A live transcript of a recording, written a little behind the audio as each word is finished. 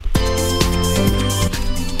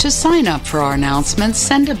To sign up for our announcements,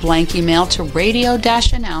 send a blank email to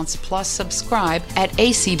radio-announce plus subscribe at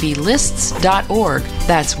acblists.org.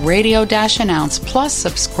 That's radio-announce plus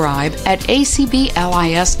subscribe at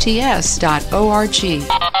acblists.org.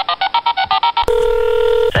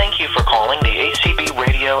 Thank you for calling the ACB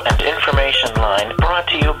Radio and Information Line, brought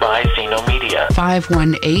to you by Zeno Media.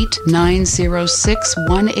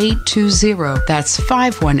 518-906-1820. That's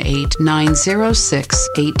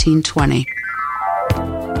 518-906-1820.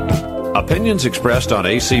 Opinions expressed on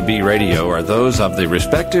ACB Radio are those of the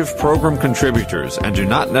respective program contributors and do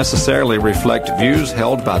not necessarily reflect views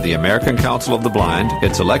held by the American Council of the Blind,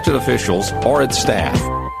 its elected officials, or its staff.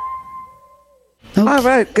 Okay. All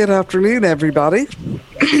right, good afternoon, everybody.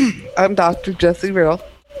 I'm Dr. Jessie Real,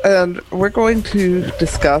 and we're going to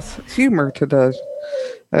discuss humor today.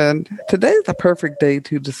 And today's a perfect day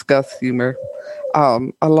to discuss humor,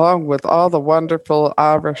 along with all the wonderful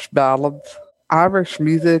Irish ballads. Irish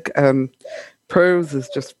music and prose is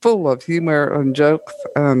just full of humor and jokes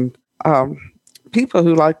and people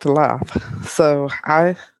who like to laugh. So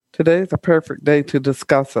today's a perfect day to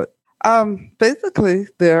discuss it. Basically,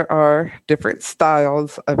 there are different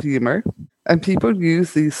styles of humor, and people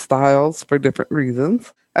use these styles for different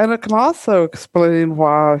reasons. And it can also explain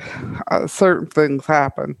why certain things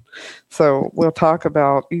happen. So we'll talk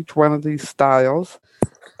about each one of these styles.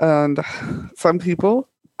 And some people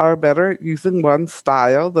are better at using one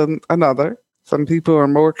style than another. Some people are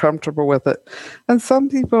more comfortable with it. And some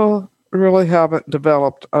people really haven't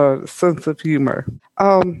developed a sense of humor.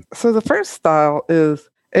 So the first style is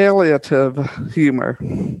alleative humor.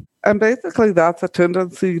 And basically that's a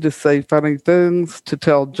tendency to say funny things, to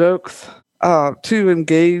tell jokes, to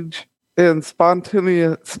engage in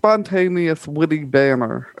spontaneous witty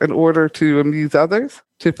banter in order to amuse others,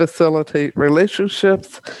 to facilitate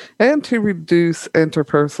relationships, and to reduce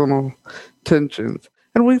interpersonal tensions.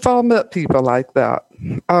 And we've all met people like that.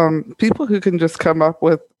 People who can just come up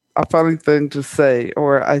with a funny thing to say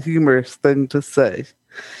or a humorous thing to say.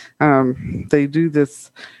 They do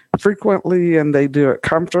this frequently and they do it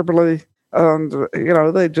comfortably. And,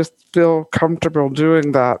 they just feel comfortable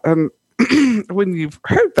doing that. And when you've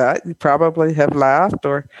heard that, you probably have laughed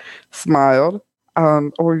or smiled,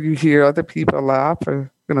 or you hear other people laugh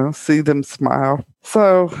or, see them smile.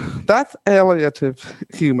 So that's alleative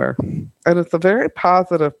humor. And it's a very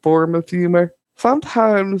positive form of humor.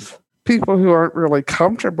 Sometimes people who aren't really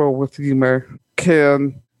comfortable with humor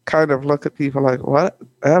can kind of look at people like,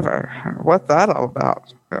 whatever, what's that all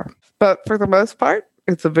about? Yeah. But for the most part,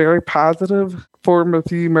 it's a very positive form of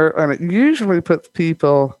humor, and it usually puts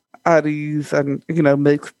people at ease and,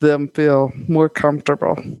 makes them feel more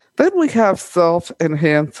comfortable. Then we have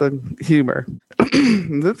self-enhancing humor.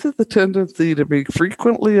 This is the tendency to be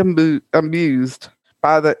frequently amused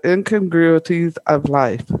by the incongruities of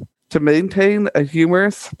life, to maintain a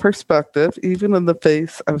humorous perspective even in the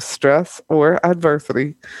face of stress or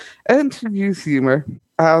adversity, and to use humor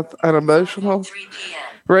as an emotional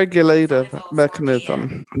regulative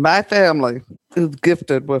mechanism. My family is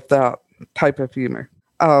gifted with that type of humor.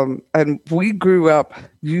 And we grew up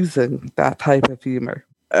using that type of humor.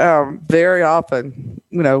 Very often,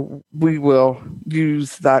 we will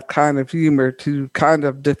use that kind of humor to kind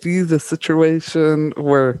of diffuse a situation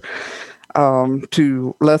or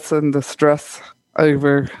to lessen the stress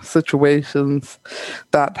over situations,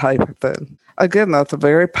 that type of thing. Again, that's a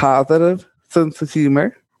very positive sense of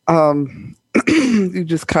humor. You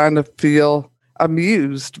just kind of feel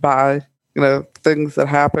amused by things that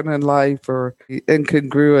happen in life or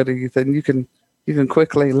incongruities, and you can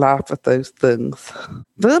quickly laugh at those things.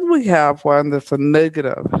 Then we have one that's a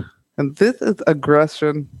negative, and this is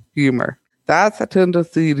aggression humor. That's a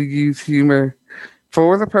tendency to use humor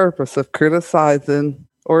for the purpose of criticizing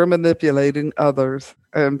or manipulating others,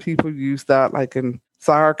 and people use that like in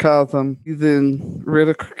sarcasm, using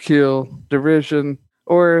ridicule, derision,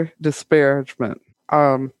 or disparagement.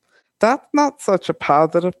 That's not such a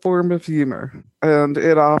positive form of humor, and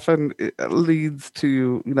it often leads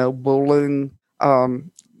to, bullying,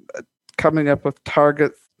 coming up with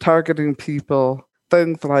targeting people,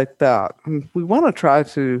 things like that. And we want to try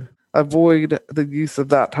to avoid the use of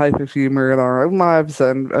that type of humor in our own lives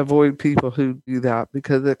and avoid people who do that,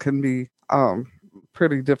 because it can be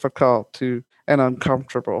pretty difficult and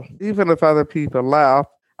uncomfortable. Even if other people laugh,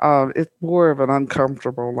 it's more of an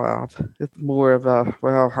uncomfortable laugh. It's more of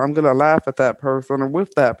I'm going to laugh at that person or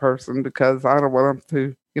with that person because I don't want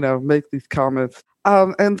them to, make these comments.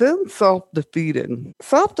 And then self-defeating.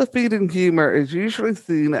 Self-defeating humor is usually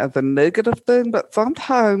seen as a negative thing, but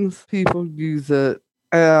sometimes people use it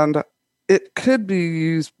and it could be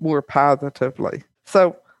used more positively.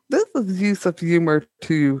 So this is use of humor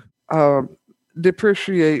to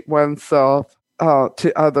depreciate oneself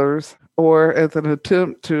to others, or as an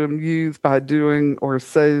attempt to amuse by doing or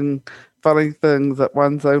saying funny things at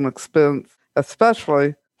one's own expense,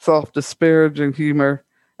 especially self-disparaging humor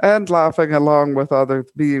and laughing along with others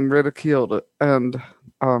being ridiculed and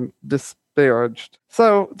disparaged.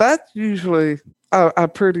 So that's usually a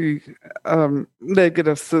pretty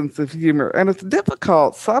negative sense of humor. And it's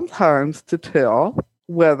difficult sometimes to tell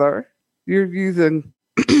whether you're using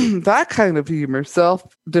that kind of humor,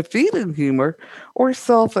 self-defeating humor, or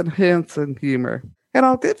self-enhancing humor. And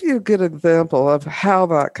I'll give you a good example of how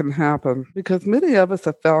that can happen, because many of us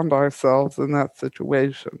have found ourselves in that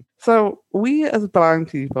situation. So we as blind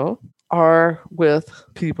people are with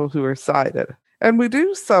people who are sighted, and we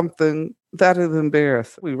do something that is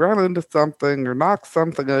embarrassing. We run into something or knock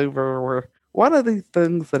something over, or one of these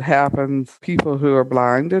things that happens people who are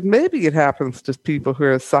blind, and maybe it happens to people who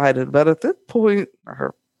are sighted, but at this point,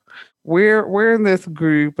 we're in this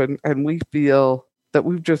group and we feel that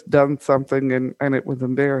we've just done something and it was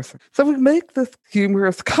embarrassing. So we make this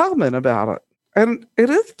humorous comment about it. And it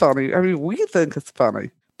is funny. I mean, we think it's funny,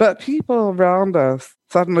 but people around us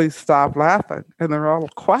suddenly stop laughing and they're all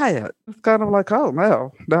quiet. It's kind of like, oh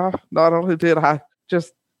no, not only did I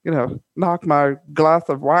just, knock my glass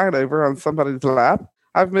of wine over on somebody's lap,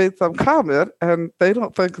 I've made some comment and they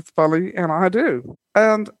don't think it's funny and I do.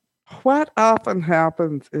 And what often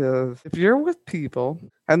happens is if you're with people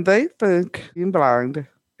and they think being blind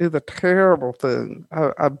is a terrible thing,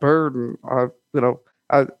 a burden,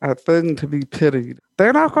 a thing to be pitied,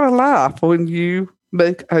 they're not going to laugh when you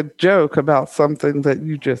make a joke about something that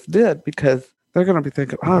you just did, because they're going to be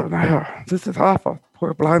thinking, oh no, this is awful.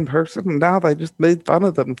 Poor blind person. And now they just made fun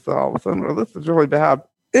of themselves. And this is really bad.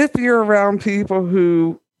 If you're around people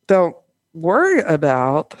who don't worry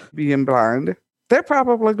about being blind, they're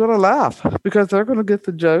probably going to laugh because they're going to get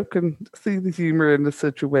the joke and see the humor in the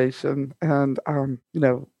situation and,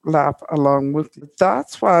 laugh along with you.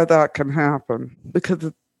 That's why that can happen,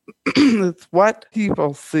 because it's what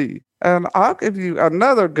people see. And I'll give you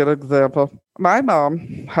another good example. My mom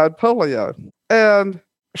had polio, and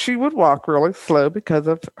she would walk really slow because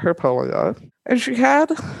of her polio. And she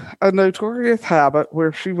had a notorious habit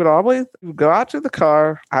where she would always go out to the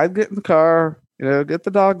car. I'd get in the car, get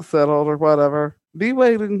the dog settled or whatever, be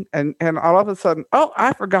waiting, and all of a sudden, oh,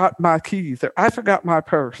 I forgot my keys, or I forgot my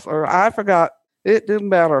purse, or I forgot, it didn't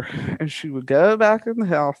matter. And she would go back in the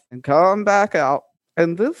house and come back out.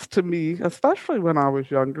 And this, to me, especially when I was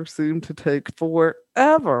younger, seemed to take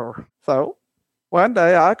forever. So one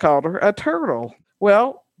day I called her a turtle.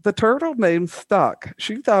 Well, the turtle name stuck.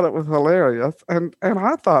 She thought it was hilarious, and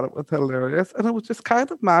I thought it was hilarious, and it was just kind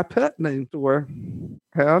of my pet name to her.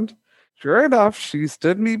 And sure enough, she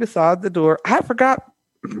stood me beside the door. I forgot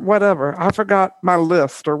whatever. I forgot my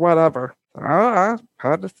list or whatever. So I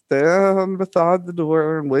had to stand beside the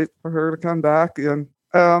door and wait for her to come back in.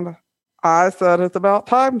 And I said, it's about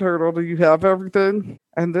time, turtle. Do you have everything?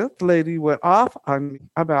 And this lady went off on me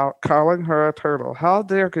about calling her a turtle. How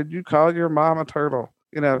dare could you call your mom a turtle?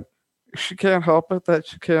 She can't help it that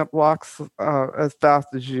she can't walk as fast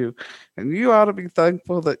as you. And you ought to be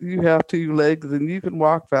thankful that you have two legs and you can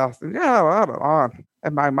walk fast. And on and on.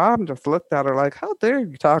 And my mom just looked at her like, how dare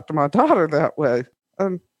you talk to my daughter that way?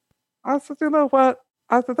 And I said, you know what?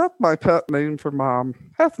 I said, that's my pet name for mom.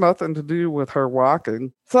 Has nothing to do with her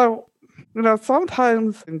walking. So,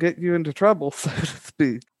 sometimes it can get you into trouble, so to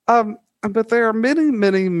speak. But there are many,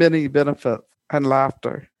 many, many benefits in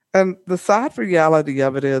laughter. And the sad reality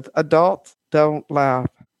of it is adults don't laugh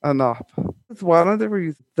enough. It's one of the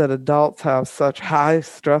reasons that adults have such high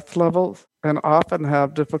stress levels and often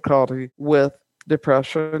have difficulty with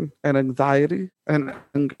depression and anxiety and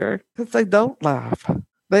anger, because they don't laugh.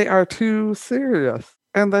 They are too serious,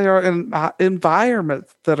 and they are in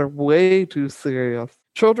environments that are way too serious.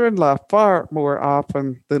 Children laugh far more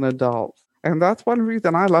often than adults. And that's one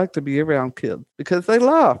reason I like to be around kids, because they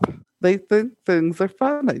laugh. They think things are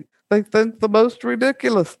funny. They think the most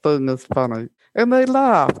ridiculous thing is funny. And they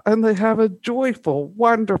laugh, and they have a joyful,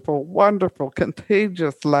 wonderful, wonderful,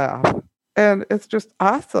 contagious laugh. And it's just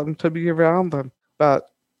awesome to be around them. But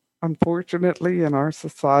unfortunately, in our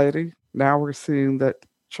society, now we're seeing that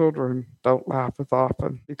children don't laugh as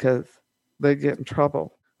often because they get in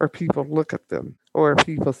trouble, or people look at them, or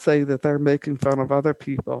people say that they're making fun of other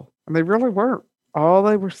people. And they really weren't. All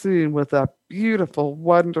they were seeing was that beautiful,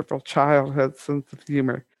 wonderful childhood sense of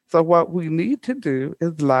humor. So what we need to do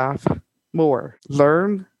is laugh more.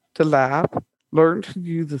 Learn to laugh. Learn to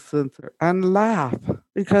use a sensor and laugh.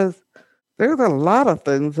 Because there's a lot of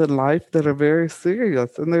things in life that are very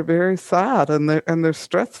serious and they're very sad and they're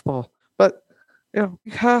stressful. But you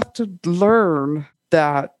have to learn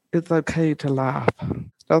that it's okay to laugh.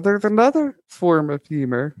 Now, there's another form of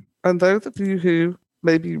humor, and those of you who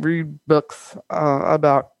maybe read books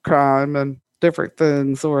about crime and different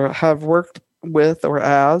things, or have worked with or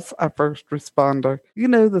as a first responder, you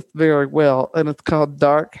know this very well, and it's called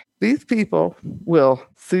dark. These people will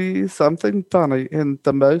see something funny in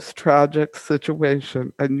the most tragic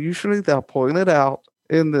situation, and usually they'll point it out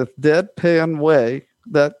in this deadpan way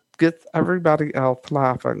that gets everybody else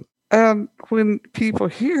laughing. And when people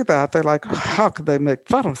hear that, they're like, how could they make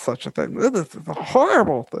fun of such a thing? This is a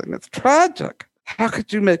horrible thing. It's tragic. How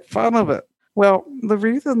could you make fun of it? Well, the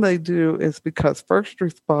reason they do is because first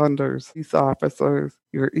responders, police officers,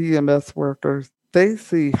 your EMS workers, they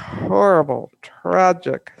see horrible,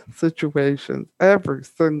 tragic situations every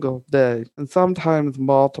single day, and sometimes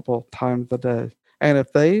multiple times a day. And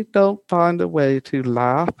if they don't find a way to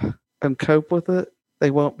laugh and cope with it,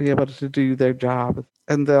 they won't be able to do their job.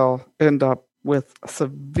 And they'll end up with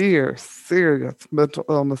severe, serious mental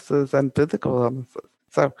illnesses and physical illnesses.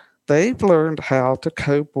 So they've learned how to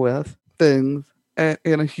cope with things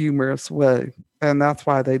in a humorous way. And that's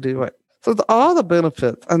why they do it. So all the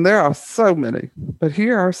benefits, and there are so many, but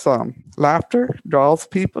here are some. Laughter draws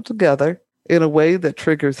people together in a way that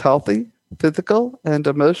triggers healthy physical and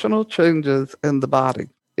emotional changes in the body.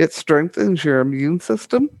 It strengthens your immune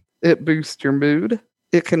system. It boosts your mood.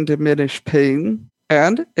 It can diminish pain.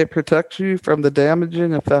 And it protects you from the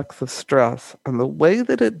damaging effects of stress. And the way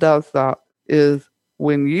that it does that is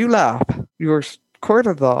when you laugh, your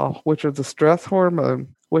cortisol, which is a stress hormone,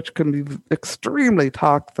 which can be extremely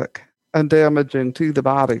toxic and damaging to the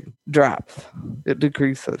body, drops. It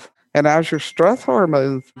decreases. And as your stress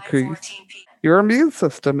hormones decrease, your immune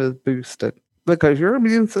system is boosted, because your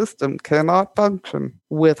immune system cannot function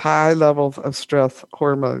with high levels of stress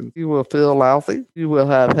hormones. You will feel lousy, you will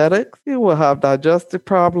have headaches, you will have digestive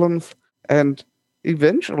problems, and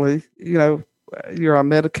eventually, you're on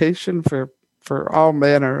medication for all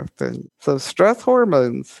manner of things. So stress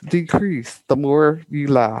hormones decrease the more you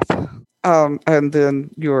laugh. And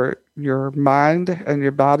then your mind and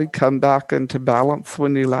your body come back into balance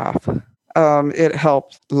when you laugh. It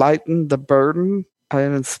helps lighten the burden. It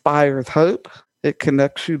inspires hope. It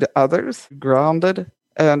connects you to others, grounded,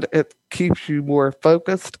 and it keeps you more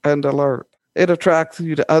focused and alert. It attracts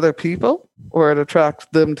you to other people, or it attracts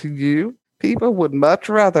them to you. People would much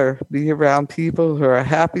rather be around people who are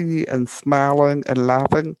happy and smiling and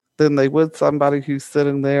laughing than they would somebody who's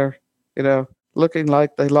sitting there, looking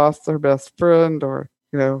like they lost their best friend, or,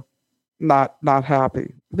 not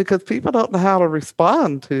happy. Because people don't know how to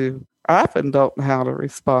respond to often don't know how to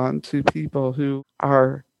respond to people who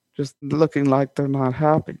are just looking like they're not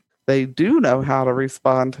happy. They do know how to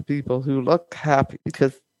respond to people who look happy,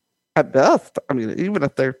 because at best, even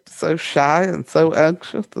if they're so shy and so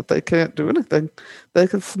anxious that they can't do anything, they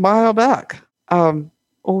can smile back,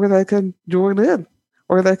 or they can join in,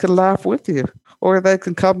 or they can laugh with you, or they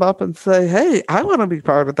can come up and say, hey, I want to be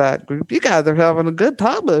part of that group. You guys are having a good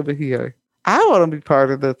time over here. I want to be part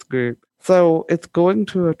of this group. So it's going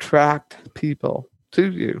to attract people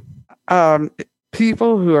to you.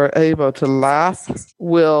 People who are able to laugh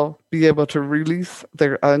will be able to release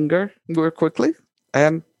their anger more quickly,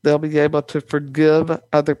 and they'll be able to forgive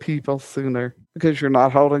other people sooner, because you're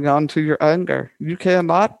not holding on to your anger. You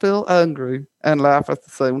cannot feel angry and laugh at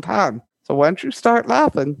the same time. So once you start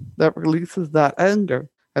laughing, that releases that anger.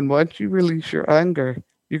 And once you release your anger,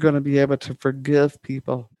 you're going to be able to forgive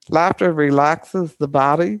people. Laughter relaxes the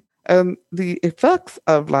body. And the effects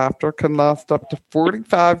of laughter can last up to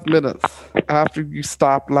 45 minutes after you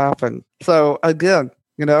stop laughing. So again,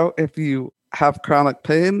 if you have chronic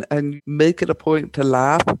pain and you make it a point to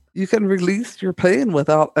laugh, you can release your pain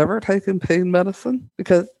without ever taking pain medicine,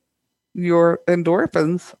 because your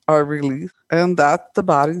endorphins are released, and that's the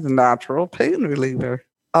body's natural pain reliever.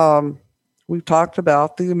 We've talked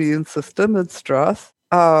about the immune system and stress.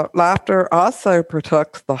 Laughter also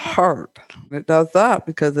protects the heart. It does that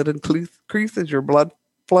because it increases your blood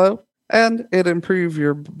flow, and it improves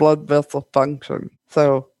your blood vessel function.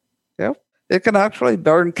 So, it can actually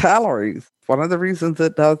burn calories. One of the reasons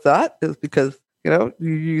it does that is because, you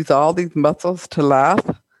use all these muscles to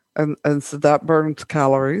laugh, and so that burns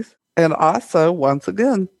calories. And also, once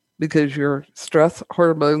again, because your stress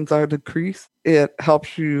hormones are decreased, it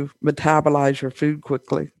helps you metabolize your food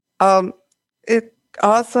quickly. It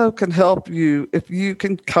also can help you if you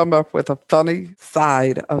can come up with a funny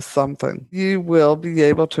side of something. You will be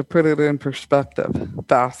able to put it in perspective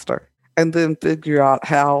faster, and then figure out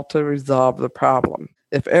how to resolve the problem.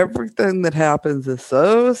 If everything that happens is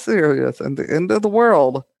so serious and the end of the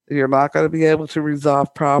world, you're not going to be able to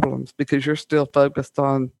resolve problems because you're still focused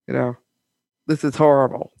on, this is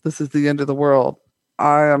horrible. This is the end of the world.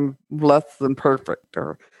 I am less than perfect,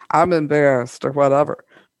 or I'm embarrassed, or whatever.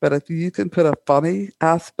 But if you can put a funny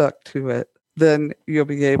aspect to it, then you'll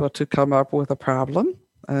be able to come up with a problem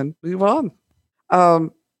and move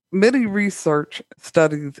on. Many research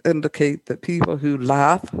studies indicate that people who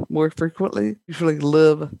laugh more frequently usually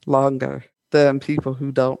live longer than people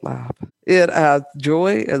who don't laugh. It adds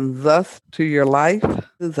joy and zest to your life,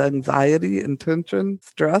 is anxiety and tension,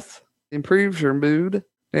 stress, improves your mood.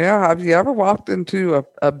 Yeah, have you ever walked into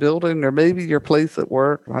a building or maybe your place at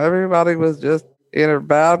work? Everybody was just in a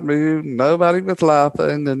bad mood, nobody was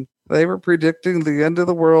laughing, and they were predicting the end of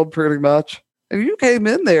the world pretty much. And you came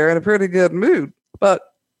in there in a pretty good mood, but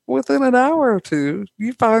within an hour or two,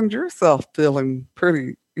 you find yourself feeling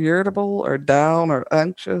pretty irritable or down or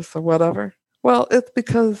anxious or whatever. Well, it's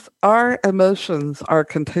because our emotions are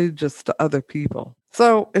contagious to other people.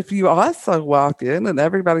 So if you also walk in and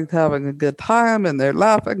everybody's having a good time and they're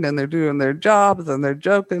laughing and they're doing their jobs and they're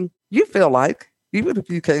joking, you feel like, even if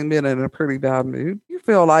you came in a pretty bad mood, you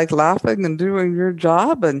feel like laughing and doing your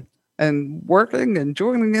job and working and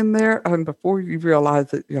joining in there. And before you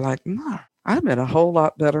realize it, you're like, no, I'm in a whole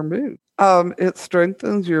lot better mood. It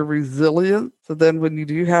strengthens your resilience. So then when you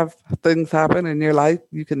do have things happen in your life,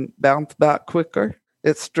 you can bounce back quicker.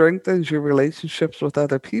 It strengthens your relationships with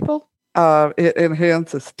other people. It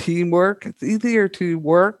enhances teamwork. It's easier to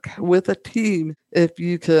work with a team if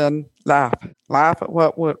you can laugh. Laugh at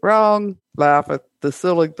what went wrong, laugh at the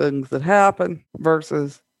silly things that happen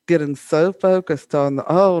versus getting so focused on,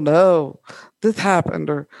 oh no, this happened,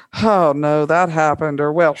 or oh no, that happened,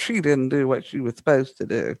 or well, she didn't do what she was supposed to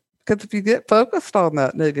do. Because if you get focused on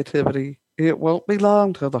that negativity, it won't be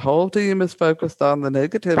long till the whole team is focused on the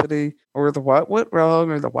negativity or the what went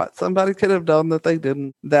wrong or the what somebody could have done that they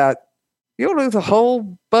didn't, that you'll lose a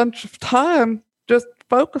whole bunch of time just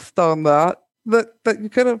focused on that you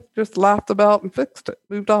could have just laughed about and fixed it,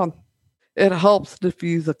 moved on. It helps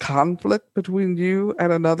diffuse a conflict between you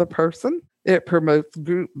and another person. It promotes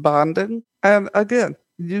group bonding. And again,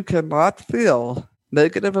 you cannot feel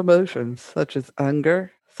negative emotions such as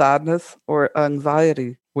anger, sadness, or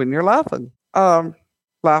anxiety when you're laughing.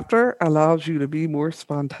 Laughter allows you to be more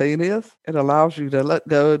spontaneous. It allows you to let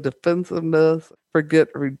go of defensiveness, forget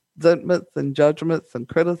resentments and judgments and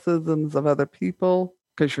criticisms of other people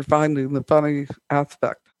because you're finding the funny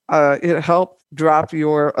aspect. It helps drop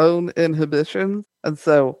your own inhibitions. And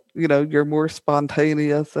so, you're more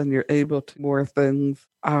spontaneous and you're able to more things.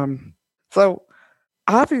 So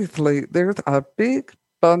obviously there's a big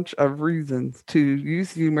bunch of reasons to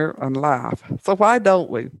use humor and laugh. So why don't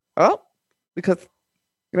we? Well, because,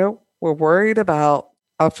 we're worried about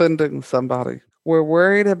offending somebody. We're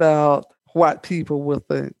worried about what people will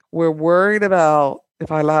think. We're worried about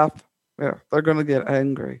if I laugh, they're going to get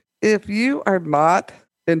angry. If you are not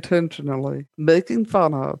intentionally making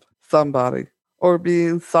fun of somebody or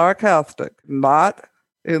being sarcastic, not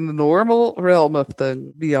in the normal realm of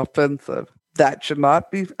things, be offensive. That should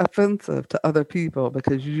not be offensive to other people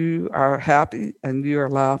because you are happy and you are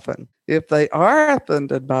laughing. If they are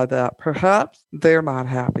offended by that, perhaps they're not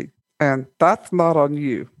happy. And that's not on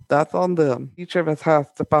you. That's on them. Each of us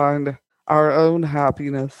has to find our own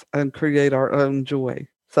happiness and create our own joy.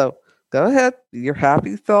 So go ahead, be your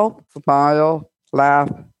happy self, smile,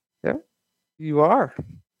 laugh. Yeah, you are.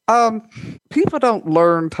 People don't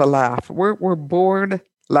learn to laugh. We're born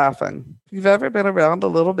laughing. If you've ever been around a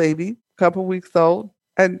little baby, couple weeks old,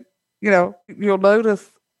 and you'll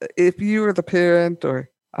notice if you are the parent or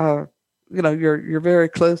you're very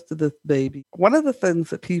close to this baby, one of the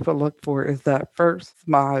things that people look for is that first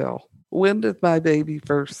smile. When did my baby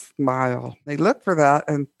first smile? They look for that,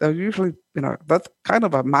 and they're usually, that's kind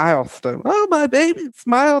of a milestone. Oh, my baby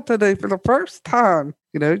smiled today for the first time.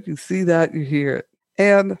 You see that, you hear it.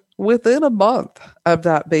 And within a month of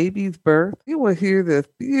that baby's birth, you will hear this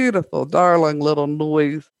beautiful, darling little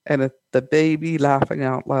noise, and it's the baby laughing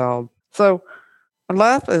out loud. So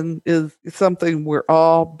laughing is something we're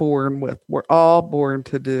all born with. We're all born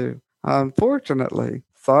to do. Unfortunately,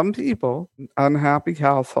 some people in unhappy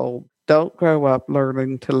households don't grow up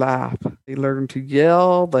learning to laugh. They learn to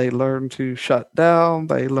yell, they learn to shut down,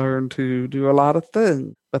 they learn to do a lot of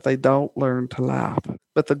things, but they don't learn to laugh.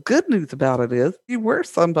 But the good news about it is, you were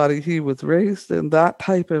somebody who was raised in that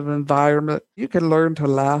type of environment. You can learn to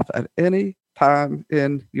laugh at any time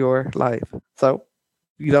in your life. So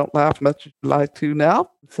if you don't laugh much as you like to now,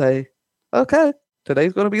 say, okay,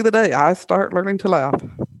 today's going to be the day I start learning to laugh.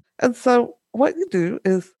 And so what you do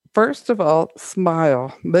is First of all,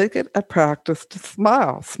 smile. Make it a practice to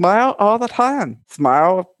smile. Smile all the time.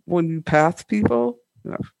 Smile when you pass people,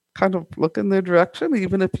 kind of look in their direction,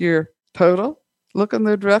 even if you're total. Look in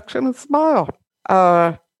their direction and smile.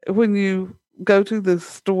 When you go to the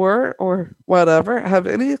store or whatever, have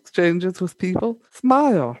any exchanges with people,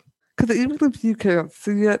 smile. Because even if you can't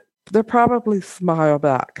see it, they'll probably smile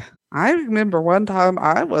back. I remember one time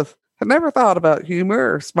I never thought about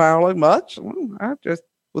humor or smiling much. I just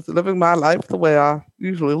was living my life the way I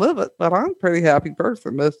usually live it, but I'm a pretty happy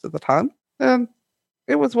person most of the time. And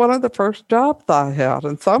it was one of the first jobs I had,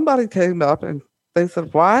 and somebody came up and they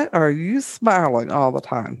said, "Why are you smiling all the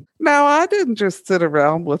time?" Now, I didn't just sit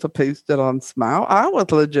around with a pasted-on smile. I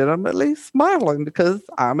was legitimately smiling because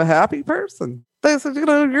I'm a happy person. They said,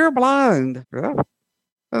 "You're blind." Yeah.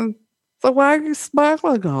 And so why are you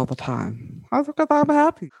smiling all the time? I said, "Because I'm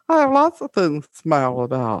happy. I have lots of things to smile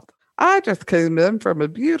about. I just came in from a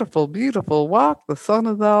beautiful, beautiful walk. The sun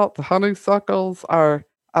is out. The honeysuckles are,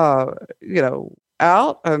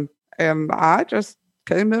 out. And I just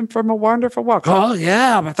came in from a wonderful walk." "Oh,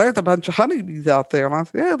 yeah, but there's a bunch of honeybees out there." And I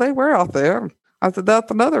said, "Yeah, they were out there." I said, "That's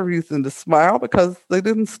another reason to smile, because they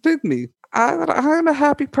didn't sting me." I'm a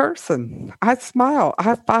happy person. I smile.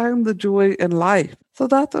 I find the joy in life. So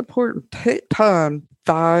that's important. Take time,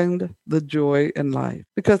 find the joy in life.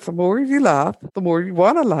 Because the more you laugh, the more you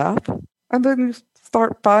want to laugh. And then you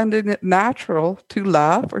start finding it natural to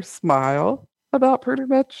laugh or smile about pretty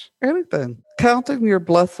much anything. Counting your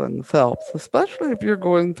blessings helps, especially if you're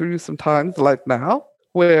going through some times like now,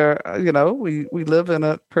 where, we live in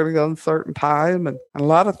a pretty uncertain time and a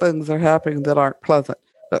lot of things are happening that aren't pleasant.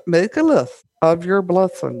 But make a list of your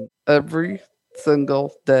blessings every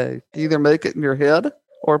single day. Either make it in your head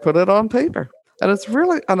or put it on paper. And it's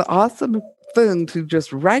really an awesome thing to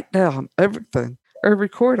just write down everything or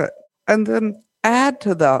record it and then add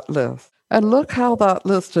to that list. And look how that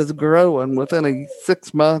list is growing within a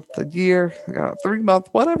 6 month, a year, 3 month,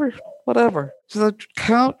 whatever. Just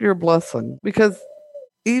count your blessing, because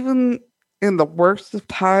even in the worst of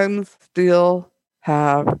times, still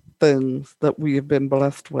have things that we have been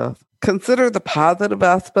blessed with. Consider the positive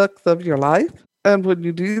aspects of your life. And when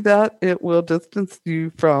you do that, it will distance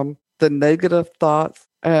you from the negative thoughts,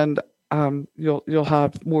 and you'll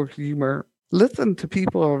have more humor. Listen to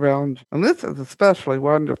people around you. And this is especially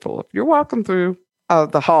wonderful if you're walking through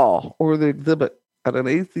the hall or the exhibit at an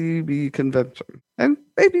ACB convention, and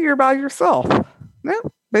maybe you're by yourself.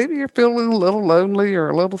 Maybe you're feeling a little lonely or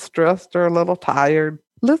a little stressed or a little tired.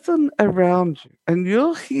 Listen around you, and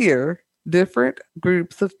you'll hear different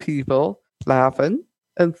groups of people laughing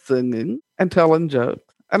and singing and telling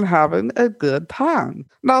jokes and having a good time.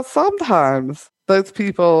 Now, sometimes those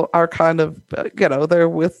people are kind of, they're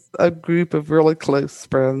with a group of really close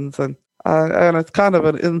friends, and it's kind of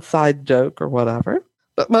an inside joke or whatever.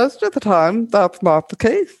 But most of the time, that's not the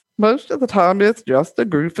case. Most of the time, it's just a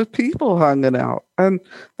group of people hanging out, and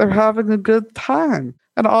they're having a good time.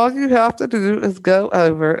 And all you have to do is go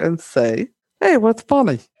over and say, "Hey, what's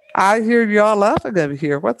funny? I hear y'all laughing over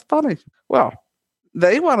here. What's funny?" Well,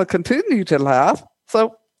 they want to continue to laugh,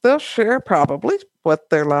 so they'll share probably what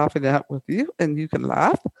they're laughing at with you, and you can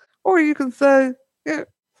laugh. Or you can say, "Yeah,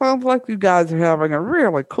 sounds like you guys are having a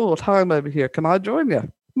really cool time over here. Can I join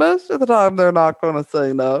you?" Most of the time, they're not going to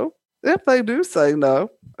say no. If they do say no,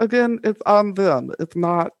 again, it's on them. It's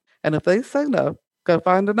not. And if they say no, go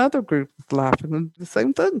find another group that's laughing and do the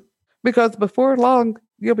same thing. Because before long,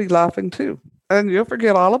 you'll be laughing too. And you'll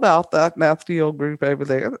forget all about that nasty old group over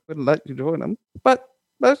there that wouldn't let you join them. But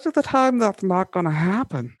most of the time, that's not going to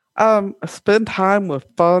happen. Spend time with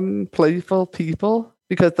fun, playful people,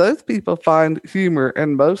 because those people find humor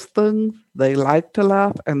in most things. They like to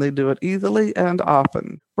laugh, and they do it easily and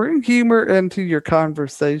often. Bring humor into your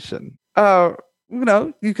conversation.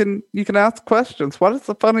 You can ask questions. What is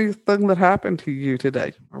the funniest thing that happened to you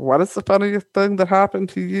today? Or what is the funniest thing that happened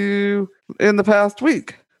to you in the past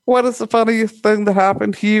week? What is the funniest thing that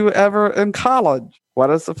happened to you ever in college? What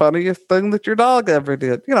is the funniest thing that your dog ever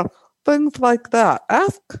did? Things like that.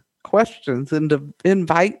 Ask questions and to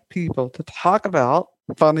invite people to talk about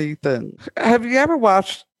funny things. Have you ever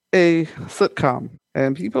watched a sitcom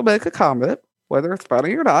and people make a comment, whether it's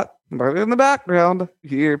funny or not, but in the background, you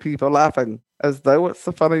hear people laughing as though it's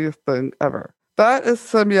the funniest thing ever? That is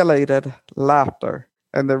simulated laughter.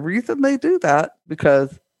 And the reason they do that,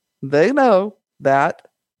 because they know that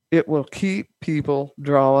it will keep people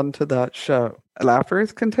drawn to that show. Laughter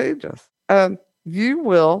is contagious. And you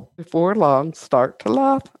will, before long, start to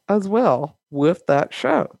laugh as well with that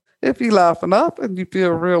show. If you laugh enough and you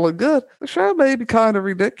feel really good, the show may be kind of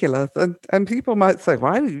ridiculous. And people might say,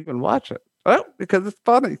 "Why do you even watch it?" Well, because it's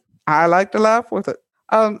funny. I like to laugh with it.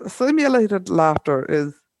 Simulated laughter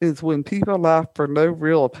is when people laugh for no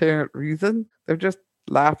real apparent reason. They're just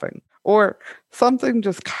laughing. Or something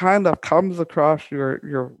just kind of comes across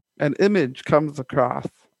an image comes across,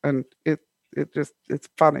 and it's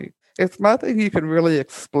funny. It's nothing you can really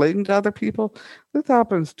explain to other people. This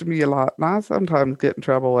happens to me a lot, and I sometimes get in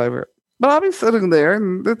trouble over it. But I'll be sitting there,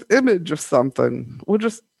 and this image of something will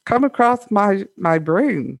just come across my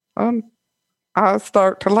brain, and I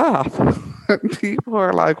start to laugh. And people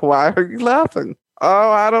are like, "Why are you laughing?" "Oh,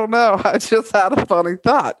 I don't know. I just had a funny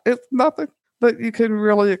thought." It's nothing that you can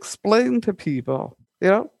really explain to people.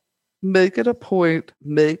 Make it a point.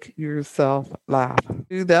 Make yourself laugh.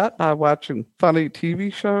 Do that by watching funny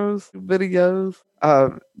TV shows, videos,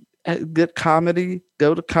 get comedy,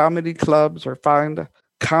 go to comedy clubs or find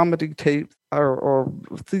comedy tapes or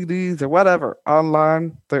CDs or whatever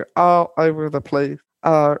online. They're all over the place.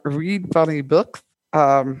 Read funny books.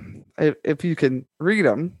 If you can read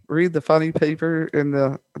them, read the funny paper in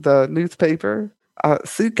the newspaper.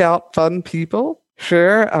 Seek out fun people.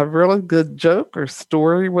 Share a really good joke or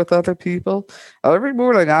story with other people. Every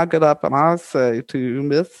morning I get up and I say to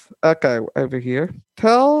Miss Echo over here,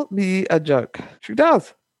 "Tell me a joke." She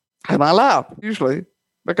does. And I laugh, usually,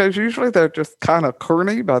 because usually they're just kind of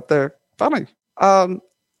corny, but they're funny.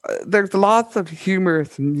 There's lots of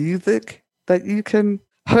humorous music that you can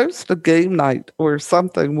host a game night or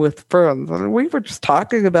something with friends. And we were just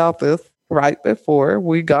talking about this right before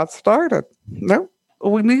we got started.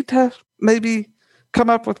 We need to maybe come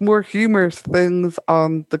up with more humorous things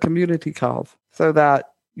on the community calls so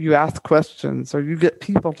that you ask questions or you get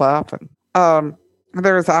people laughing.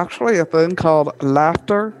 There's actually a thing called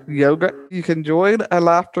laughter yoga. You can join a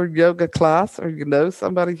laughter yoga class, or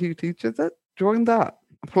somebody who teaches it. Join that.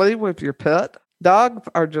 Play with your pet. Dogs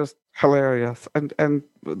are just hilarious, and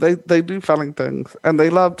they do funny things, and they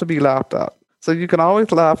love to be laughed at. So you can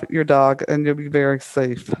always laugh at your dog, and you'll be very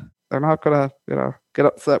safe. They're not going to, get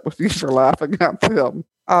upset with you for laughing at them.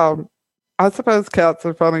 I suppose cats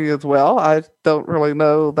are funny as well. I don't really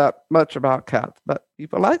know that much about cats, but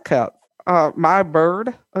people like cats. My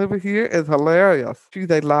bird over here is hilarious. She's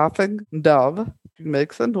a laughing dove. She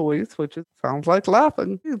makes a noise, which sounds like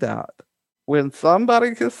laughing. Do that. When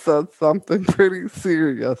somebody has said something pretty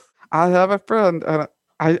serious, I have a friend, and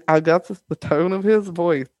I guess it's the tone of his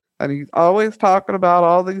voice. And he's always talking about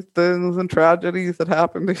all these things and tragedies that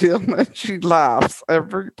happened to him, and she laughs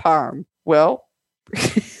every time. Well,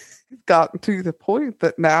 he's gotten to the point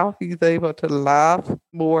that now he's able to laugh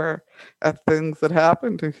more at things that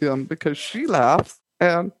happen to him because she laughs,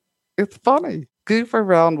 and it's funny. Goof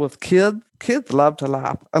around with kids. Kids love to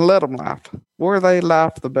laugh, and let them laugh. The more they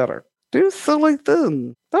laugh, the better. Do silly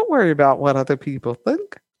things. Don't worry about what other people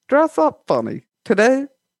think. Dress up funny. Today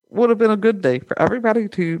would have been a good day for everybody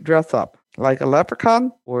to dress up like a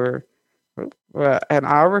leprechaun or an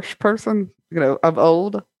Irish person, of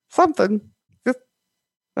old. Something. Just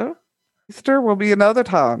Easter will be another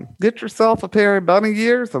time. Get yourself a pair of bunny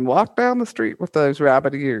ears and walk down the street with those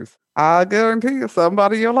rabbit ears. I guarantee you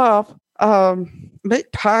somebody will laugh. Make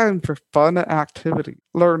time for fun activity.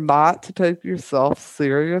 Learn not to take yourself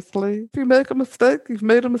seriously. If you make a mistake, you've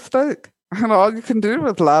made a mistake. And all you can do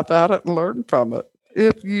is laugh at it and learn from it.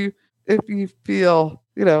 If you feel,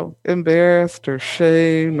 embarrassed or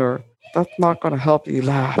shame, or that's not going to help you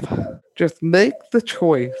laugh. Just make the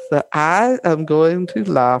choice that I am going to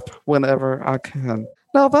laugh whenever I can.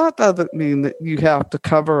 Now, that doesn't mean that you have to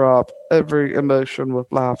cover up every emotion with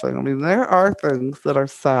laughing. I mean, there are things that are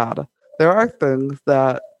sad. There are things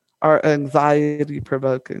that are anxiety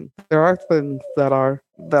provoking. There are things that are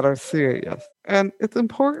serious. And it's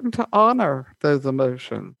important to honor those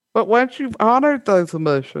emotions. But once you've honored those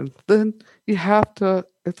emotions, then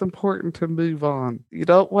it's important to move on. You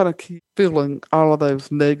don't want to keep feeling all of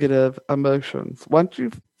those negative emotions. Once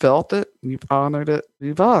you've felt it, you've honored it,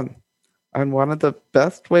 move on. And one of the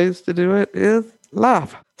best ways to do it is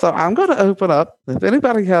laugh. So I'm going to open up. If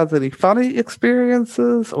anybody has any funny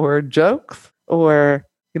experiences or jokes or,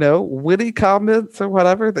 witty comments or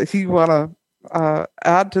whatever that you want to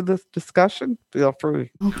add to this discussion, feel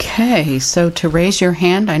free. Okay, so to raise your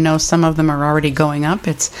hand, I know some of them are already going up.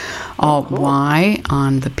 It's Alt Y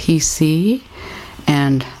on the PC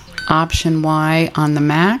and Option Y on the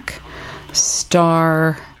Mac,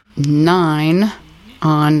 star 9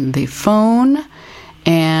 on the phone,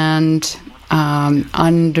 and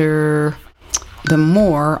under the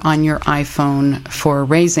more on your iPhone for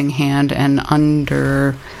raising hand, and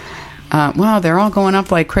under wow, they're all going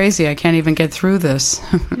up like crazy. I can't even get through this.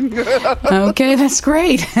 Okay, that's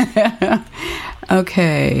great.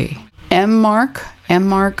 Okay. M Mark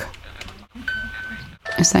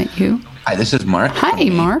Is that you? Hi, this is Mark. Hi,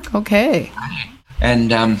 Mark. Okay. Hi.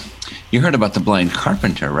 And you heard about the blind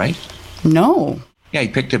carpenter, right? No. Yeah, he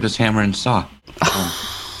picked up his hammer and saw.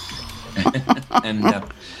 And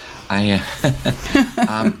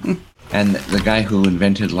and the guy who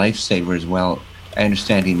invented lifesavers, well, I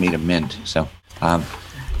understand he made a mint. So, laughter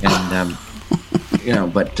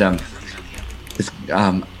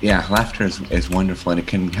is wonderful, and it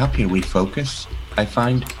can help you refocus, I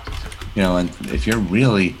find. And if you're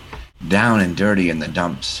really down and dirty in the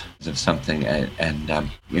dumps of something, and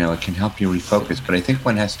it can help you refocus. But I think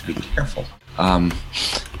one has to be careful,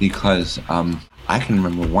 because I can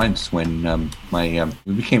remember once when we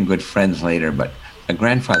became good friends later, but my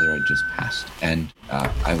grandfather had just passed, and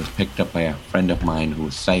I was picked up by a friend of mine who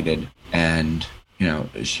was sighted, and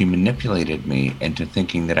she manipulated me into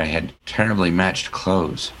thinking that I had terribly matched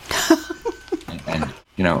clothes. and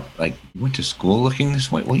like, you went to school looking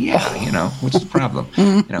this way? Well, yeah, what's the problem?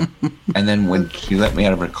 And then when she let me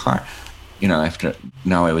out of her car,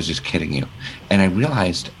 no, I was just kidding you. And I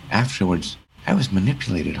realized afterwards I was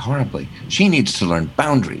manipulated horribly. She needs to learn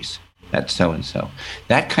boundaries. That's so-and-so.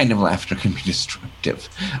 That kind of laughter can be destructive.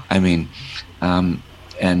 I mean, I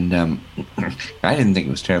didn't think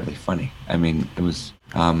it was terribly funny. I mean, it was,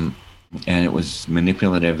 and it was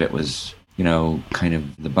manipulative. It was, kind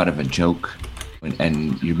of the butt of a joke.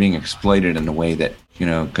 And you're being exploited in a way that,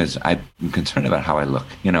 because I'm concerned about how I look,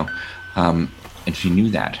 and she knew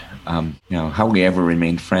that. How we ever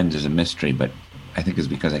remained friends is a mystery, but I think it's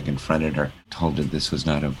because I confronted her, told her this was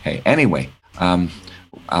not okay. Anyway,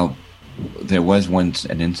 there was once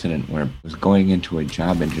an incident where I was going into a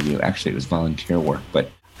job interview. Actually, it was volunteer work, but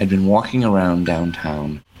I'd been walking around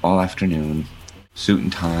downtown all afternoon, suit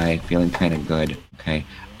and tie, feeling kind of good. Okay,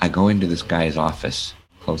 I go into this guy's office,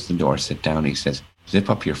 close the door, sit down. He says, "Zip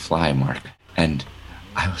up your fly, Mark." And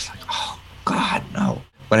I was like, oh, God, no.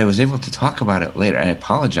 But I was able to talk about it later. I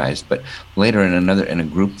apologized, but later in a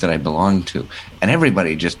group that I belonged to, and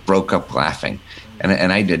everybody just broke up laughing.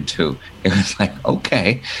 And I did too. It was like,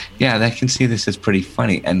 okay, yeah, I can see this is pretty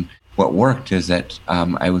funny. And what worked is that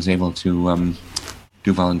I was able to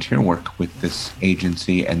do volunteer work with this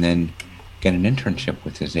agency and then get an internship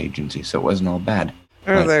with this agency. So it wasn't all bad.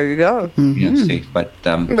 Oh, but, there you go. Yeah, see, but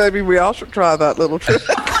maybe we all should try that little trick.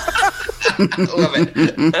 I love it.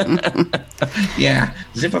 Yeah,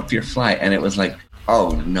 zip up your fly. And it was like,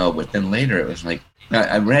 oh, no. But then later it was like,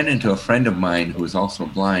 I ran into a friend of mine who is also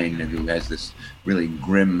blind and who has this really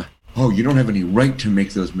grim, oh, you don't have any right to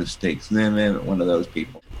make those mistakes. One of those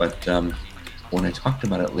people. But when I talked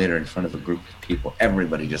about it later in front of a group of people,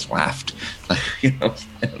 everybody just laughed. Like, it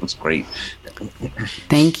was great.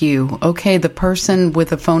 Thank you. Okay, the person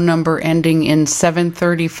with a phone number ending in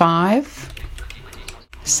 735.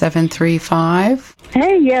 735.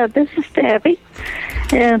 Hey, yeah, this is Debbie.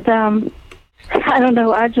 And I don't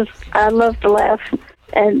know, I love to laugh.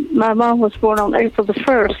 And my mom was born on April the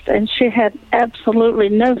 1st, and she had absolutely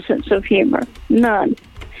no sense of humor. None.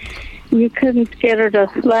 You couldn't get her to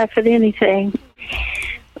laugh at anything.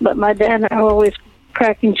 But my dad and I were always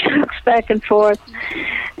cracking jokes back and forth.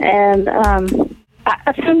 And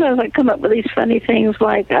sometimes I come up with these funny things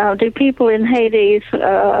like, do people in Hades,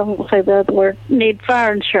 I won't say the other word, need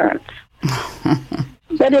fire insurance?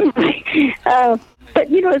 But anyway, but,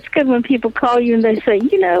 it's good when people call you and they say,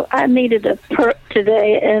 I needed a perk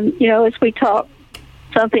today. And, as we talk,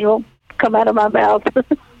 something will come out of my mouth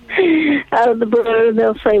out of the blue. And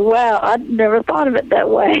they'll say, wow, I never thought of it that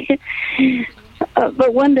way.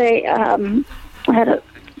 But one day I had a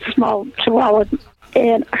small chihuahua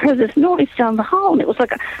and I heard this noise down the hall. And it was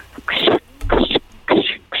like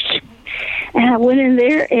and I went in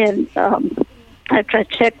there and after I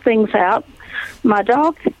checked things out, my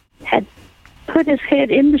dog had put his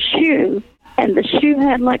head in the shoe, and the shoe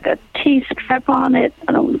had like a T-strap on it.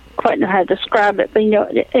 I don't quite know how to describe it, but,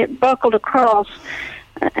 it buckled across,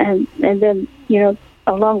 and then,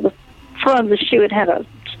 along the front of the shoe, it had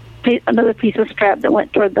another piece of strap that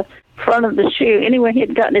went toward the front of the shoe. Anyway, he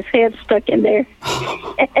had gotten his head stuck in there.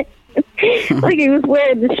 Like he was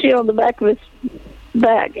wearing the shoe on the back of his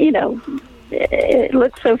back, It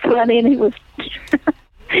looked so funny, and he was...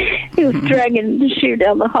 He was dragging the shoe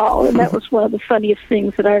down the hall, and that was one of the funniest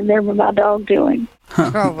things that I remember my dog doing.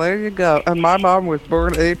 Oh, there you go. And my mom was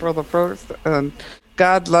born April the 1st, and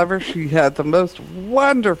God love her, she had the most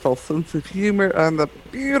wonderful sense of humor and the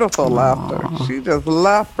beautiful laughter. She just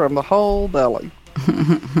laughed from the whole belly.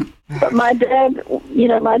 But my dad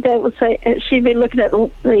would say, she'd be looking at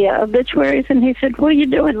the obituaries, and he said, "What are you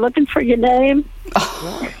doing, looking for your name?"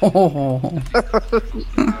 Oh.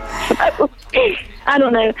 I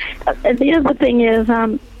don't know. The other thing is,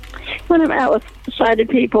 when I'm out with sighted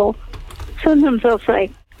people, sometimes they'll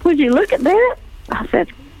say, "Would you look at that?" I said,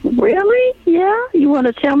 "Really? Yeah? You want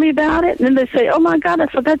to tell me about it?" And then they say, "Oh, my God, I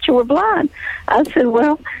forgot you were blind." I said,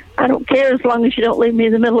 "Well, I don't care as long as you don't leave me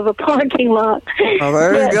in the middle of a parking lot." Oh,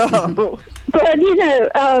 there you go. But,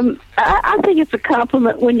 I think it's a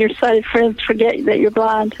compliment when your sighted friends forget that you're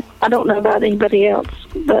blind. I don't know about anybody else,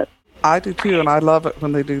 but... I do, too, and I love it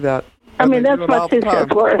when they do that. I mean, that's my 2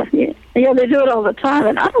 cents worth. Yeah, they do it all the time,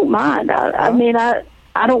 and I don't mind. I mean, I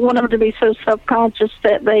don't want them to be so self-conscious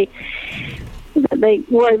that they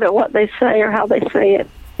worry about what they say or how they say it,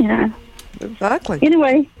 Exactly.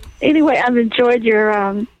 Anyway, I've enjoyed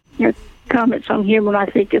your comments on humor. I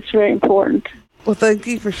think it's very important. Well, thank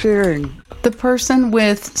you for sharing. The person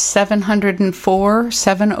with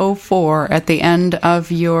 704 at the end of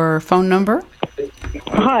your phone number.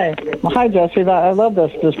 Hi, Jesse. I love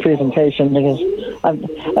this presentation because,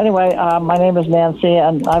 my name is Nancy,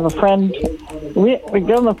 and I have a friend. We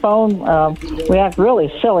get on the phone. We act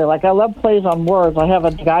really silly. Like, I love plays on words. I have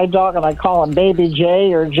a guide dog, and I call him Baby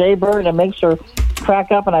J or Jaybird, and it makes her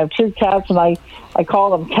crack up. And I have 2 cats, and I call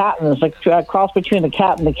them Cattens, like a cross between the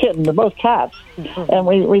cat and the kitten. They're both cats, and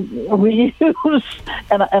we use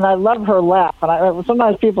and I love her laugh. And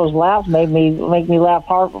sometimes people's laughs make me laugh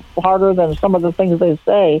harder than some of the things they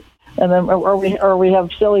say. And then or we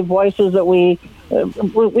have silly voices that we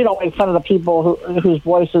don't make fun of the people whose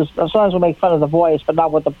voices. Sometimes we make fun of the voice, but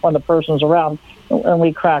not when the person's around, and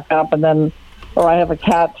we crack up. And then, or I have a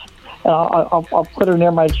cat, and I'll put her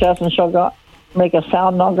near my chest, and she'll go make a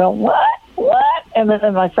sound, and I'll go, "What? And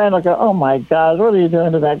then my friend will go, "Oh my God, what are you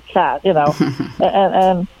doing to that cat?"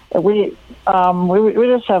 And we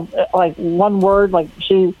just have like one word, like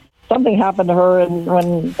something happened to her, and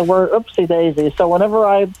when the word "oopsie daisy." So whenever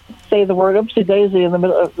I say the word "oopsie daisy" from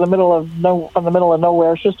the middle of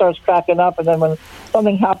nowhere, she starts cracking up. And then when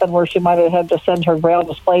something happened where she might have had to send her Braille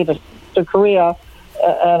display to Korea,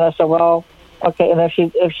 and I said, "Well, okay." And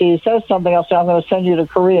if she says something else, I'm going to send you to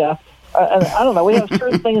Korea. And I don't know. We have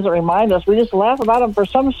certain things that remind us. We just laugh about them for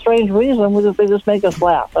some strange reason. They just make us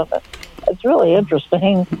laugh. It's really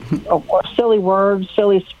interesting. Silly words,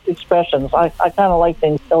 silly expressions. I kind of like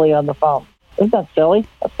things silly on the phone. Isn't that silly?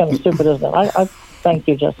 That's kind of stupid, isn't it? I thank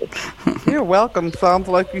you, Jesse. You're welcome. Sounds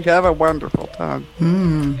like you have a wonderful time.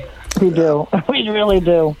 We do. We really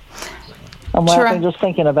do. I'm laughing just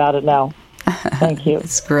thinking about it now. Thank you.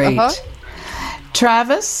 It's great.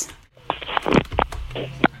 Travis?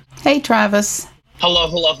 Hey, Travis. Hello.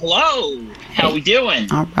 How we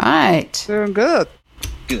doing? All right. Doing good.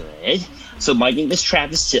 Good. So my name is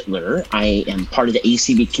Travis Sittler. I am part of the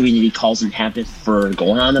ACB Community Calls and Habits for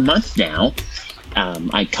going on a month now.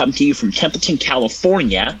 I come to you from Templeton,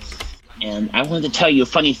 California, and I wanted to tell you a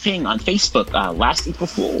funny thing on Facebook. Last April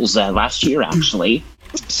Fool's, last year actually.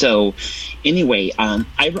 So anyway,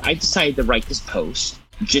 I decided to write this post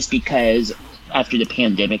just because after the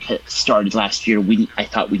pandemic had started last year, I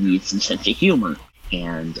thought we needed some sense of humor.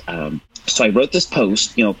 And so I wrote this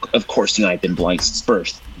post. Of course, I've been blind since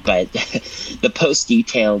birth. But the post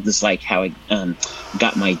detailed is like how I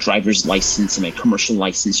got my driver's license and my commercial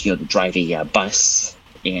license, to drive a bus,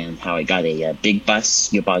 and how I got a big bus,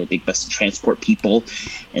 bought a big bus to transport people,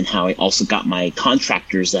 and how I also got my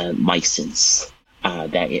contractor's license.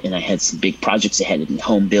 And I had some big projects ahead of me,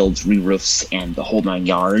 home builds, re-roofs, and the whole 9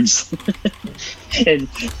 yards. And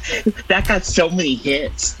that got so many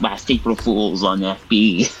hits last April Fool's on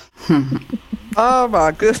FB. Oh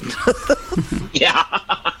my goodness. Yeah.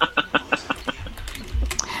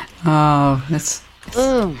 Oh, that's...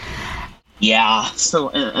 Yeah,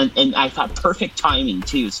 so, and I thought perfect timing,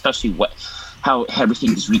 too, especially how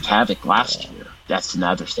everything just wreaked havoc last year. That's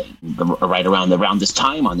another thing. Right around this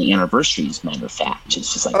time on the anniversary, as a matter of fact.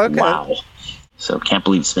 It's just like, wow. So can't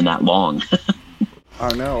believe it's been that long.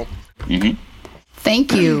 I know. Mm-hmm.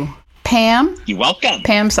 Thank you. Pam? You're welcome.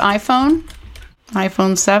 Pam's iPhone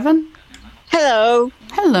 7. Hello.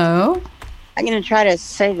 Hello. I'm going to try to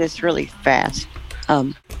say this really fast.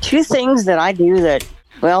 2 things that I do that,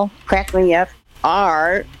 crack me up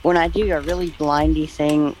are when I do a really blindy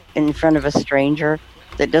thing in front of a stranger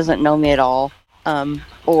that doesn't know me at all.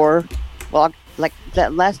 Like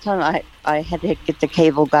that last time I had to get the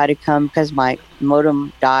cable guy to come because my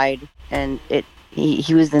modem died, and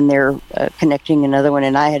he was in there connecting another one,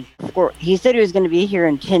 and he said he was going to be here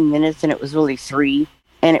in 10 minutes, and it was really 3.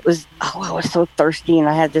 And it was, I was so thirsty, and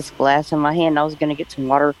I had this glass in my hand. I was going to get some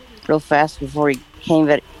water real fast before he came,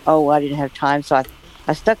 but I didn't have time. So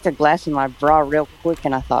I stuck the glass in my bra real quick,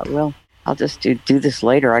 and I thought, I'll just do this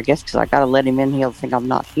later, I guess, because I got to let him in. He'll think I'm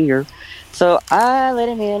not here. So I let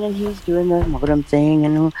him in, and he's doing the modem thing.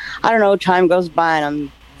 And I don't know, time goes by, and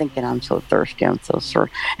I'm thinking, I'm so thirsty, I'm so sore.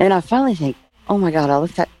 And I finally think, oh my God, I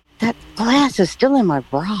looked at that glass is still in my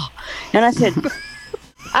bra. And I said,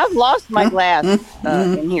 I've lost my glass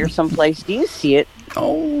in here someplace. Do you see it?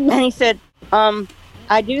 Oh. And he said,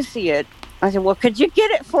 I do see it. I said, well, could you get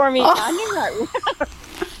it for me? I knew I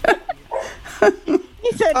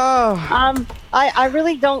He said, I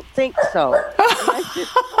really don't think so. And I said,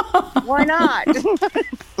 why not?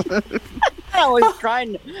 I was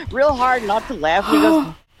trying real hard not to laugh.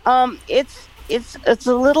 And he goes, it's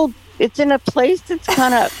a little, it's in a place that's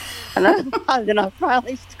kind of, and then I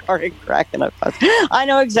finally started cracking up. I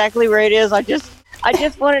know exactly where it is. I just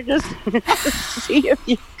wanted to see if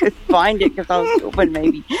you could find it because I was hoping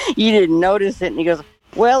maybe you didn't notice it. And he goes,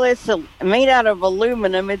 well, it's made out of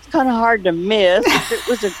aluminum. It's kind of hard to miss. If it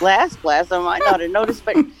was a glass, I might not have noticed.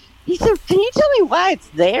 But he said, can you tell me why it's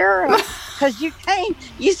there? Because you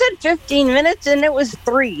said 15 minutes and it was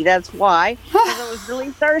 3. That's why. Because I was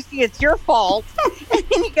really thirsty. It's your fault.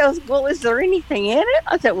 And he goes, well, is there anything in it?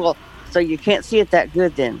 I said, well, so you can't see it that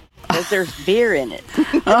good then. Because there's beer in it.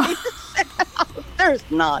 There's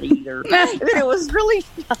not either. It was really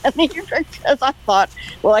funny because I thought,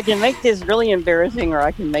 well, I can make this really embarrassing or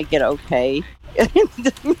I can make it okay.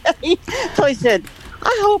 So he said,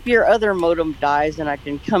 I hope your other modem dies and I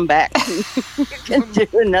can come back and you can do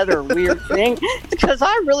another weird thing because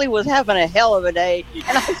I really was having a hell of a day.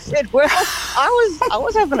 And I said, well, I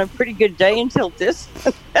was having a pretty good day until this.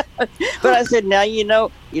 But I said, now, you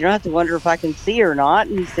don't have to wonder if I can see or not.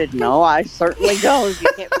 And he said, no, I certainly don't. You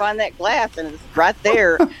can't find that glass. And it's right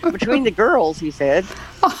there between the girls, he said.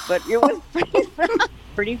 But it was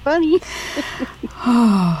pretty funny.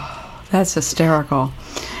 Oh, that's hysterical.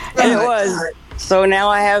 And it was. So now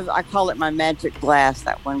I call it my magic glass,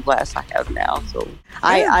 that one glass I have now. So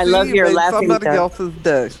I love your laughing. Somebody else's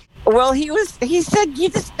day. Well, he said, you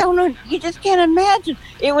just don't know, you just can't imagine.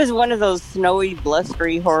 It was one of those snowy,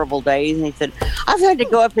 blustery, horrible days. And he said, I've had to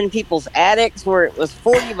go up in people's attics where it was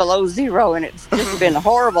 40 below zero and it's just been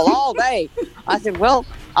horrible all day. I said, well,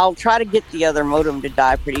 I'll try to get the other modem to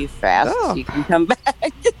die pretty fast so you can come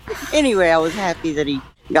back. Anyway, I was happy that he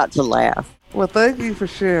got to laugh. Well, thank you for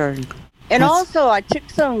sharing. And also, I took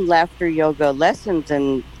some laughter yoga lessons,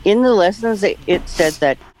 and in the lessons, it said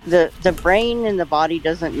that the brain and the body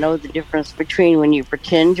doesn't know the difference between when you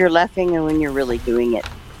pretend you're laughing and when you're really doing it.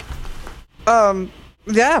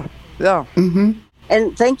 Yeah. Mm-hmm.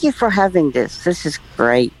 And thank you for having this. This is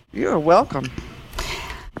great. You're welcome.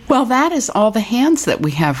 Well, that is all the hands that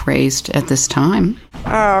we have raised at this time.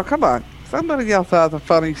 Oh, come on. Somebody else has a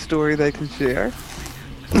funny story they can share.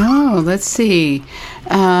 Oh, let's see.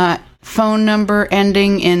 Phone number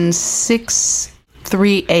ending in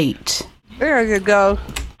 638. There you go.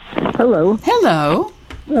 Hello. Hello.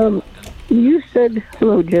 You said,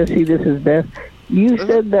 hello, Jesse, this is Beth. You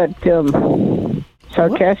said that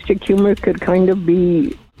sarcastic humor could kind of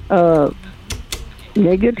be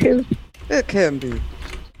negative? It can be.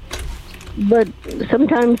 But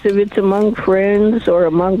sometimes if it's among friends or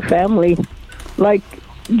among family, like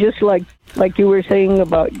you were saying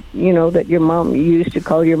about, that your mom, you used to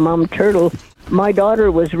call your mom Turtle. My daughter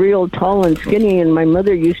was real tall and skinny, and my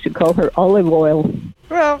mother used to call her Olive Oil.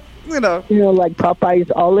 Well, like Popeye's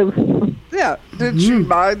olive. Yeah. Did she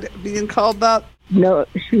mind being called that? No,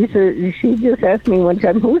 she just asked me one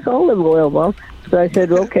time, who's Olive Oil, Mom? So I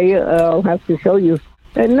said, okay, I'll have to show you.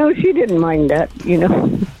 And no, she didn't mind that,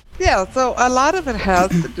 Yeah, so a lot of it has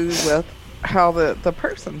to do with how the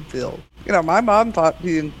person feels. My mom thought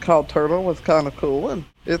being called Turtle was kind of cool, and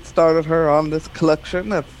it started her on this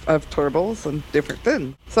collection of turtles and different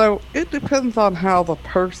things. So it depends on how the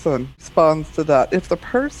person responds to that. If the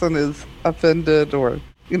person is offended or,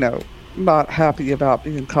 not happy about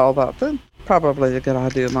being called out, then probably a good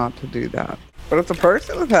idea not to do that. But if the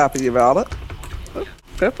person is happy about it,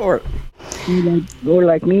 go for it. Or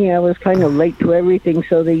like me, I was kind of late to everything,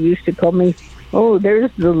 so they used to call me, oh,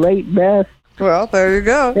 there's the late Beth. Well, there you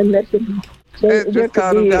go. And it's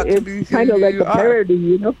kind of like a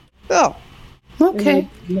parody, Yeah. Okay.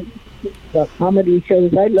 The comedy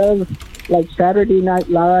shows I love, like Saturday Night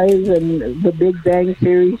Live and The Big Bang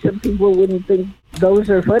Theory. Some people wouldn't think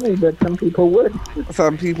those are funny, but some people would.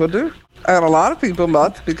 Some people do. And a lot of people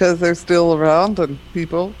must because they're still around and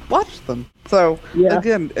people watch them. So,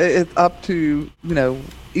 again, it's up to,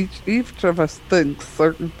 each of us thinks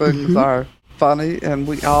certain things are funny, and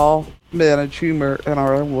we all manage humor in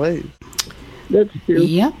our own ways. That's true.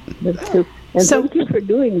 Yep. That's true. And thank you for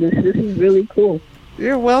doing this. This is really cool.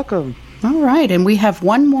 You're welcome. All right, and we have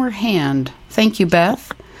one more hand. Thank you,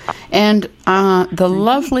 Beth. And the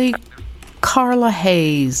lovely Carla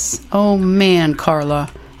Hayes. Oh, man, Carla.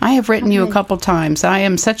 I have written you a couple times. I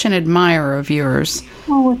am such an admirer of yours.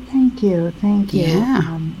 Oh, well, thank you.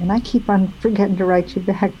 Yeah. And I keep on forgetting to write you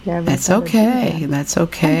back, Deb. That's okay. That's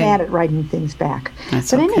okay. I'm bad at writing things back. That's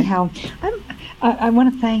but okay. Anyhow, I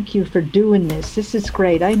want to thank you for doing this. This is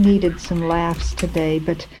great. I needed some laughs today,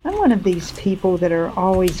 but I'm one of these people that are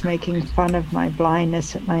always making fun of my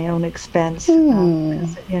blindness at my own expense.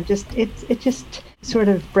 It just sort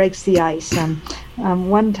of breaks the ice.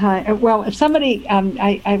 One time, if somebody,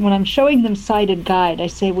 when I'm showing them sighted guide, I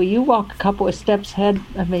say, will you walk a couple of steps ahead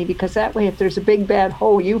of me? Because that way, if there's a big bad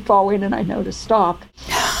hole, you fall in and I know to stop.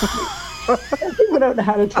 People don't know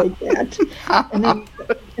how to take that.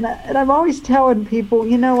 And I'm always telling people,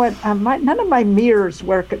 you know what, none of my mirrors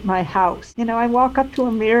work at my house. I walk up to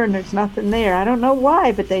a mirror and there's nothing there. I don't know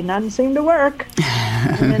why, but none seem to work.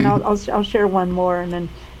 And then I'll share one more. And then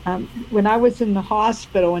when I was in the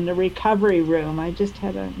hospital in the recovery room, I just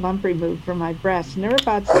had a lump removed from my breast. And there were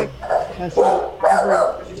about 6 of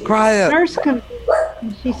us. Quiet. Nurse comes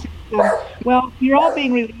and she said, well, you're all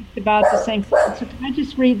being released about the same thing. So can I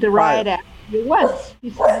just read the riot act you once?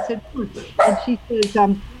 I said, and she says,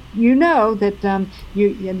 you know that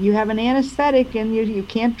you have an anesthetic and you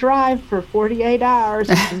can't drive for 48 hours.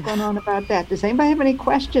 And she's going on about that. Does anybody have any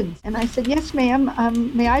questions? And I said, yes, ma'am.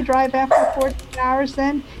 May I drive after 48 hours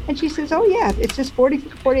then? And she says, oh, yeah, it's just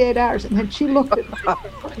 48 hours. And then she looked at me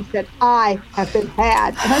and she said, I have been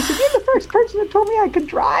had. And I said, you're the first person that told me I could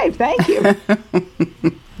drive. Thank you.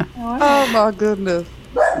 Oh, my goodness.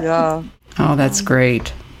 Yeah. Oh, that's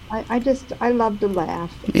great. I love to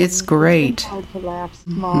laugh. It's great. It's hard to laugh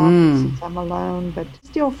small since I'm alone, but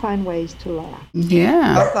still find ways to laugh.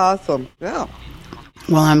 Yeah. That's awesome. Yeah.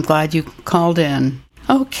 Well, I'm glad you called in.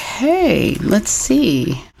 Okay, let's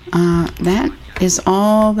see. That is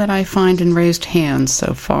all that I find in raised hands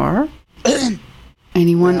so far.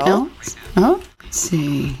 Anyone else? Oh, let's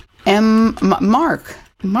see. Mark,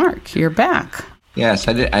 you're back. Yes,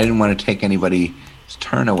 I didn't want to take anybody's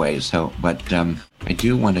turn away. But I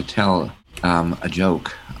do want to tell a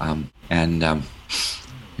joke.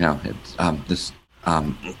 It's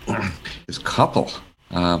this couple.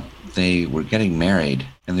 They were getting married,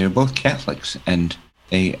 and they were both Catholics, and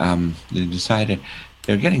they decided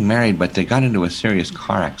they were getting married, but they got into a serious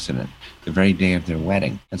car accident the very day of their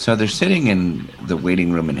wedding. And so they're sitting in the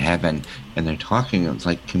waiting room in heaven, and they're talking. It's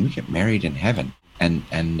like, can we get married in heaven? And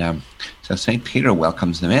so St. Peter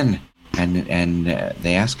welcomes them in, and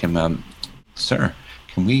they ask him, sir,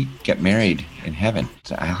 can we get married in heaven?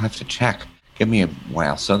 So I'll have to check. Give me a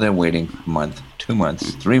while. So they're waiting a month, 2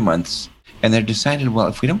 months, 3 months, and they're decided, well,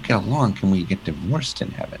 if we don't get along, can we get divorced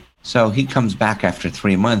in heaven? So he comes back after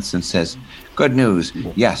 3 months and says, good news,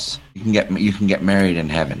 yes, you can get married in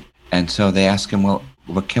heaven. And so they ask him, well,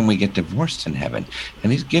 can we get divorced in heaven?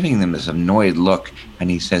 And he's giving them this annoyed look,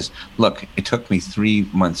 and he says, look, it took me 3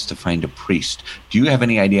 months to find a priest. Do you have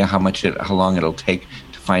any idea how long it'll take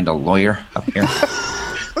to find a lawyer up here?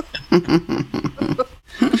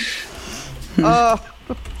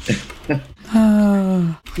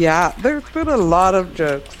 Yeah, there's been a lot of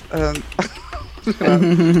jokes.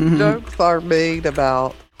 Jokes are made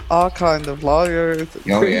about all kinds of lawyers,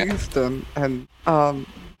 priests, and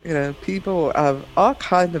people of all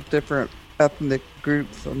kinds of different ethnic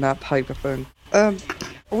groups and that type of thing.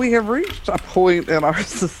 We have reached a point in our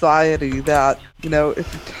society that,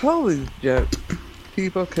 if you tell these jokes,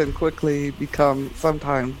 people can quickly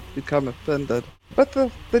sometimes become offended. But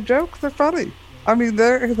the jokes are funny. I mean,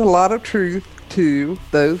 there is a lot of truth to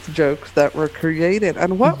those jokes that were created.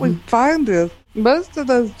 And what we find is most of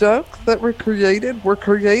those jokes that were created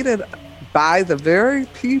by the very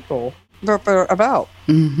people that they're about.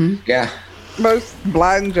 Mm-hmm. Yeah. Most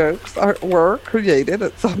blind jokes were created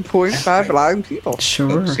at some point by blind people.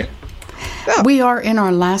 Sure. Yeah. We are in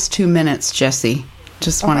our last 2 minutes, Jesse.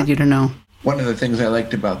 Just wanted you to know. One of the things I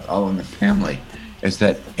liked about All in the Family is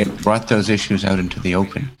that it brought those issues out into the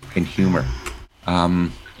open in humor.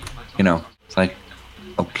 It's like,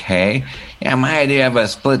 okay, yeah, my idea of a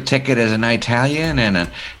split ticket is an Italian and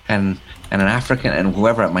an African and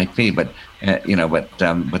whoever it might be, but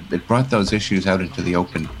it brought those issues out into the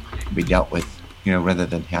open to be dealt with, rather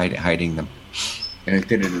than hiding them, and it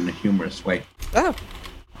did it in a humorous way. Oh,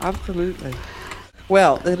 absolutely.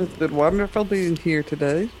 Well, it has been wonderful being here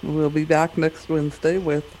today. We'll be back next Wednesday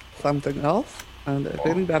with something else. And if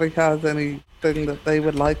anybody has anything that they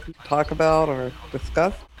would like to talk about or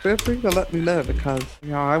discuss, feel free to let me know, because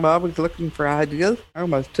I'm always looking for ideas. I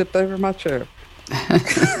almost tipped over my chair.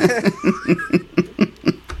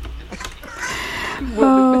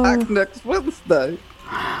 We'll be back next Wednesday.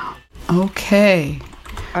 Okay.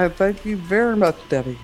 I thank you very much, Debbie.